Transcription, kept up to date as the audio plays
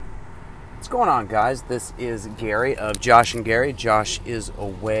What's going on, guys? This is Gary of Josh and Gary. Josh is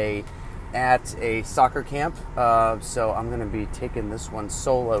away at a soccer camp, so I'm going to be taking this one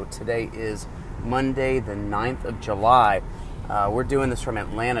solo. Today is Monday, the 9th of July. We're doing this from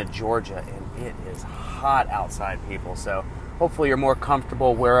Atlanta, Georgia, and it is hot outside, people. So hopefully you're more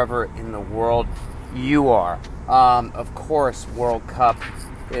comfortable wherever in the world you are. Of course, World Cup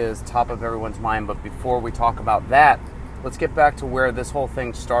is top of everyone's mind, but before we talk about that, let's get back to where this whole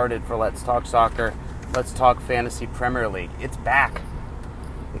thing started for Let's Talk Soccer. Let's Talk Fantasy Premier League. It's back.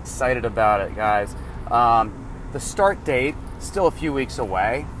 Excited about it, guys. The start date, still a few weeks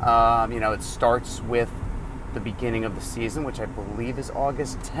away. It starts with the beginning of the season, which I believe is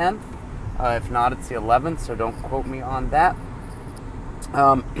August 10th. If not, it's the 11th, so don't quote me on that.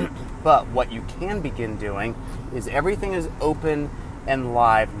 But what you can begin doing is everything is open and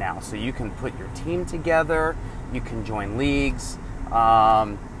live now. So you can put your team together, you can join leagues,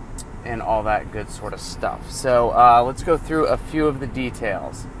 and all that good sort of stuff. So let's go through a few of the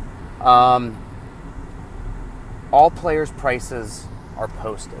details. All players' prices are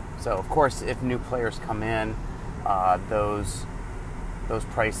posted. So, of course, if new players come in, those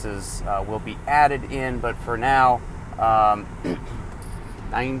prices will be added in. But for now,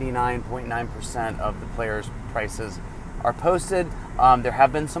 99.9% of the players' prices are posted. There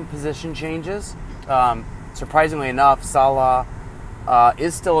have been some position changes. Surprisingly enough, Salah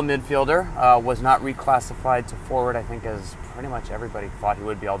is still a midfielder, was not reclassified to forward, I think, as pretty much everybody thought he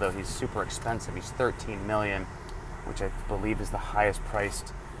would be, although he's super expensive. He's $13 million, which I believe is the highest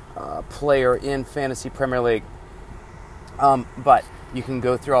priced player in Fantasy Premier League. But you can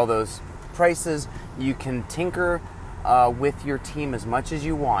go through all those prices. You can tinker with your team as much as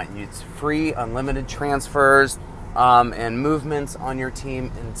you want. It's free, unlimited transfers and movements on your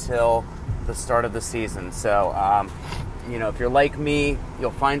team until the start of the season. So, if you're like me,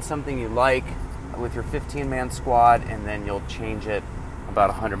 you'll find something you like with your 15-man squad, and then you'll change it about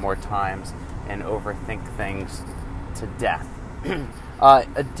 100 more times and overthink things to death.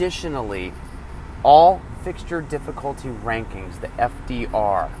 Additionally, all fixture difficulty rankings, the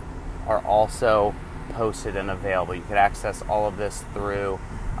FDR, are also posted and available. You can access all of this through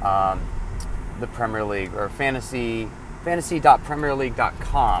the Premier League, or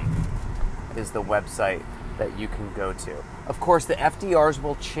fantasy.premierleague.com is the website that you can go to. Of course, the FDRs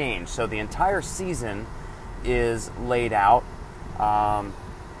will change, so the entire season is laid out,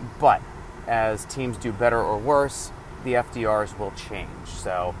 but as teams do better or worse, the FDRs will change.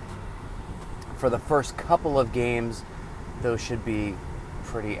 So for the first couple of games, those should be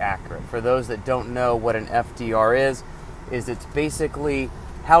pretty accurate. For those that don't know what an FDR is it's basically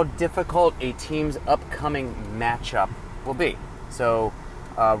how difficult a team's upcoming matchup will be. So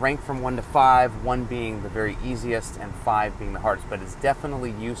rank from 1 to 5, 1 being the very easiest and 5 being the hardest. But it's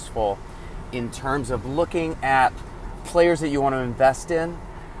definitely useful in terms of looking at players that you want to invest in.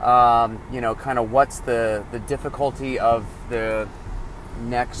 Kind of what's the difficulty of the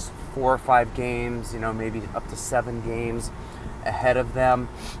next 4 or 5 games, maybe up to 7 games ahead of them,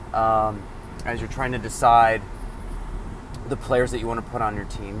 as you're trying to decide the players that you want to put on your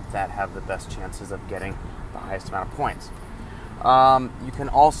team that have the best chances of getting the highest amount of points. You can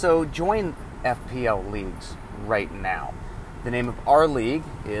also join FPL leagues right now. The name of our league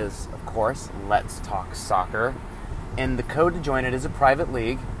is, of course, Let's Talk Soccer, and the code to join it is a private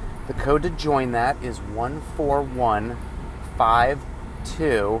league. The code to join that is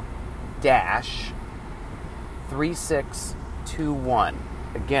 14152-3621.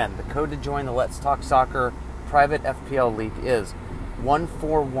 Again, the code to join the Let's Talk Soccer private FPL league is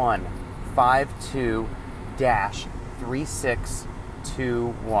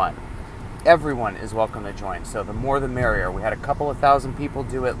 14152-3621. Everyone is welcome to join, so the more the merrier. We had a couple of thousand people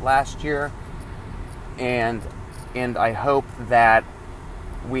do it last year, and I hope that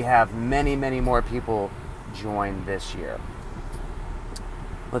we have many, many more people join this year.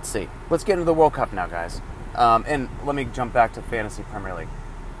 Let's see. Let's get into the World Cup now, guys. And let me jump back to Fantasy Premier League.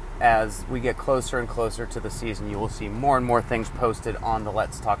 As we get closer and closer to the season, you will see more and more things posted on the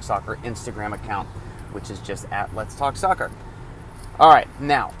Let's Talk Soccer Instagram account, which is just at Let's Talk Soccer. All right,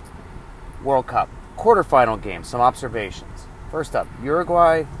 now, World Cup. Quarterfinal game, some observations. First up,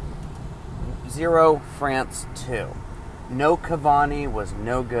 Uruguay 0, France 2. No Cavani was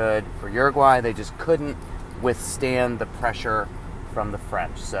no good for Uruguay. They just couldn't withstand the pressure from the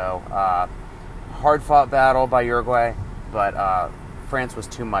French. So, hard-fought battle by Uruguay, but France was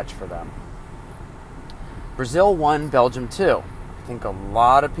too much for them. Brazil 1, Belgium 2. I think a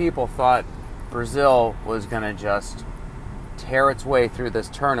lot of people thought Brazil was going to just tear its way through this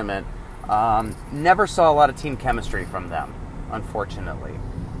tournament. Never saw a lot of team chemistry from them, unfortunately.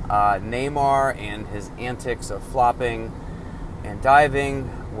 Neymar and his antics of flopping and diving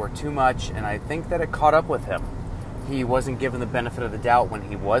were too much, and I think that it caught up with him. He wasn't given the benefit of the doubt when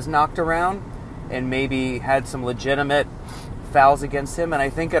he was knocked around, and maybe had some legitimate fouls against him, and I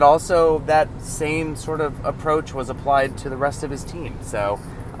think it also, that same sort of approach was applied to the rest of his team. So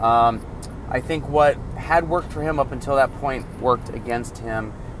I think what had worked for him up until that point worked against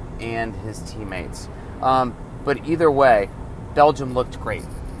him and his teammates. But either way, Belgium looked great.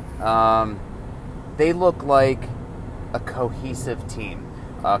 They look like a cohesive team.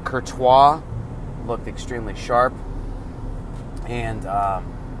 Courtois looked extremely sharp, and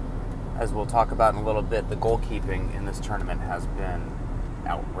as we'll talk about in a little bit, the goalkeeping in this tournament has been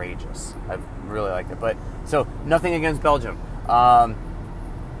outrageous. I've really liked it. But so nothing against Belgium.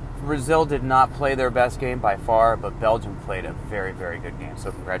 Brazil did not play their best game by far, but Belgium played a very, very good game.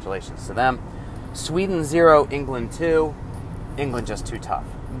 So congratulations to them. Sweden 0, England 2. England just too tough.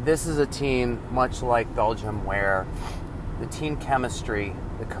 This is a team much like Belgium where the team chemistry,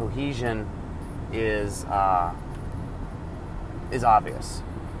 the cohesion is obvious.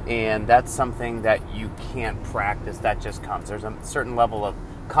 And that's something that you can't practice, that just comes. There's a certain level of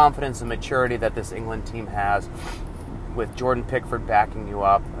confidence and maturity that this England team has, with Jordan Pickford backing you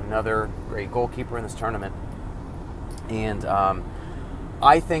up, another great goalkeeper in this tournament. And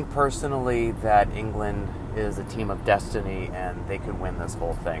I think personally that England is a team of destiny and they could win this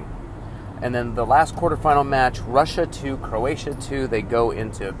whole thing. And then the last quarterfinal match, Russia 2, Croatia 2, they go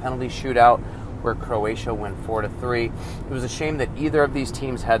into a penalty shootout where Croatia win 4-3. It was a shame that either of these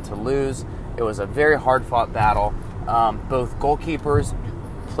teams had to lose. It was a very hard-fought battle. Both goalkeepers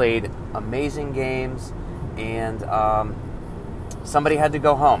played amazing games, and somebody had to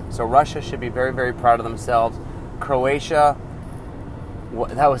go home. So Russia should be very, very proud of themselves. Croatia,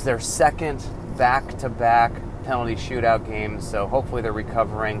 that was their second back-to-back penalty shootout game, so hopefully they're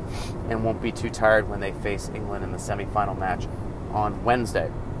recovering and won't be too tired when they face England in the semifinal match on Wednesday.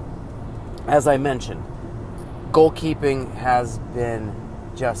 As I mentioned, goalkeeping has been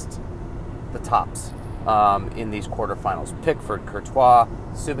just the tops in these quarterfinals. Pickford, Courtois,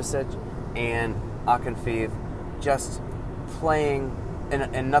 Subasic, and Akinfeev just playing,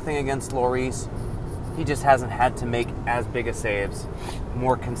 and nothing against Lloris. He just hasn't had to make as big a saves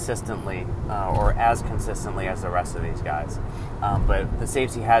more consistently or as consistently as the rest of these guys. But the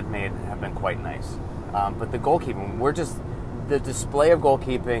saves he had made have been quite nice. But the goalkeeping, the display of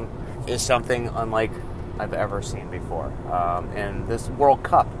goalkeeping is something unlike I've ever seen before. And this World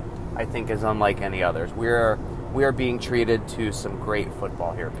Cup, I think, is unlike any others. We are being treated to some great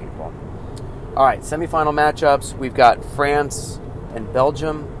football here, people. All right, semifinal matchups. We've got France and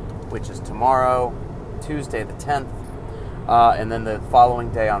Belgium, which is tomorrow, Tuesday the 10th. And then the following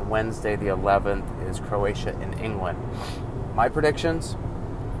day on Wednesday the 11th is Croatia and England. My predictions,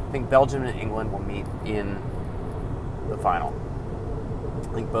 I think Belgium and England will meet in the final.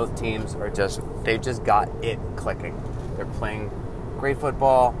 I think both teams they've just got it clicking. They're playing great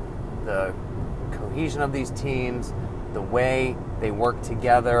football. The cohesion of these teams, the way they work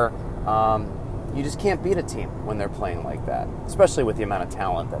together, you just can't beat a team when they're playing like that, especially with the amount of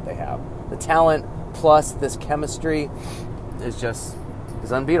talent that they have. The talent plus this chemistry is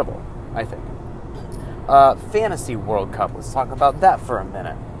unbeatable, I think. Fantasy World Cup, let's talk about that for a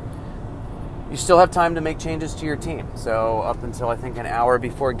minute. You still have time to make changes to your team. So up until, I think, an hour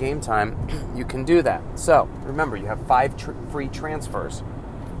before game time, you can do that. So remember, you have 5 free transfers.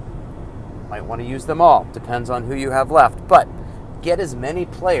 Might want to use them all. Depends on who you have left. But get as many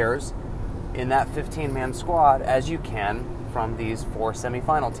players in that 15-man squad as you can from these 4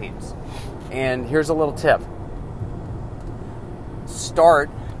 semifinal teams. And here's a little tip. Start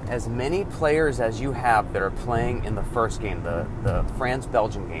as many players as you have that are playing in the first game, the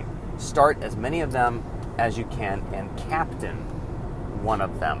France-Belgium game. Start as many of them as you can and captain one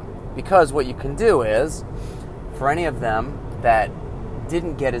of them. Because what you can do is, for any of them that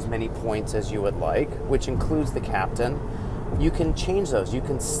didn't get as many points as you would like, which includes the captain, you can change those. You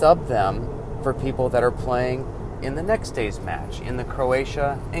can sub them for people that are playing in the next day's match, in the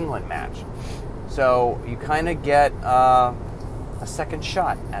Croatia-England match. So you kind of get a second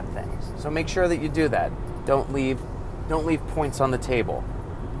shot at things. So make sure that you do that. Don't leave points on the table,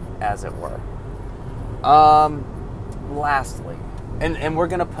 as it were. Lastly, and we're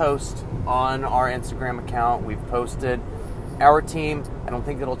going to post on our Instagram account. We've posted our team. I don't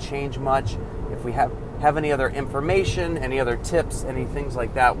think it'll change much. If we have any other information, any other tips, any things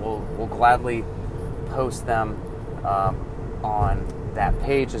like that, we'll gladly post them on that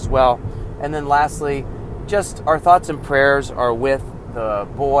page as well. And then lastly, just our thoughts and prayers are with the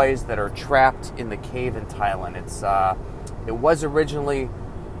boys that are trapped in the cave in Thailand. It was originally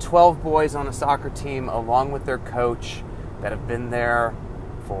 12 boys on a soccer team along with their coach that have been there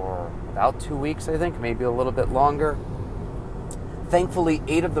for about 2 weeks, I think, maybe a little bit longer. Thankfully,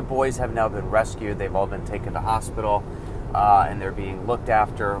 8 of the boys have now been rescued. They've all been taken to hospital, and they're being looked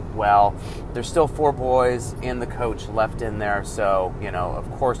after well. There's still 4 boys and the coach left in there, so,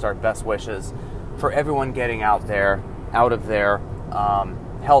 of course, our best wishes for everyone getting out of there,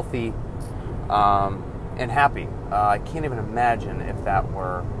 healthy, and happy. I can't even imagine if that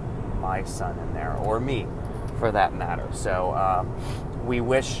were my son in there, or me, for that matter. So we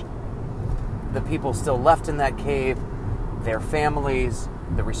wish the people still left in that cave, their families,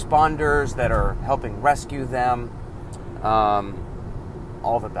 the responders that are helping rescue them,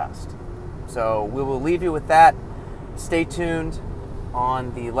 all the best. So we will leave you with that. Stay tuned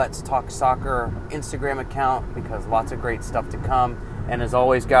on the Let's Talk Soccer Instagram account, because lots of great stuff to come. And as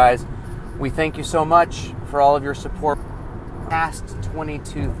always, guys, we thank you so much for all of your support. Past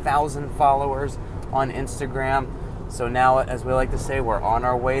 22,000 followers on Instagram. So now, as we like to say, we're on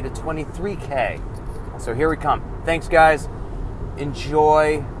our way to 23K. So here we come. Thanks, guys.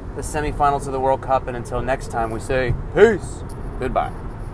 Enjoy the semifinals of the World Cup. And until next time, we say peace. Goodbye.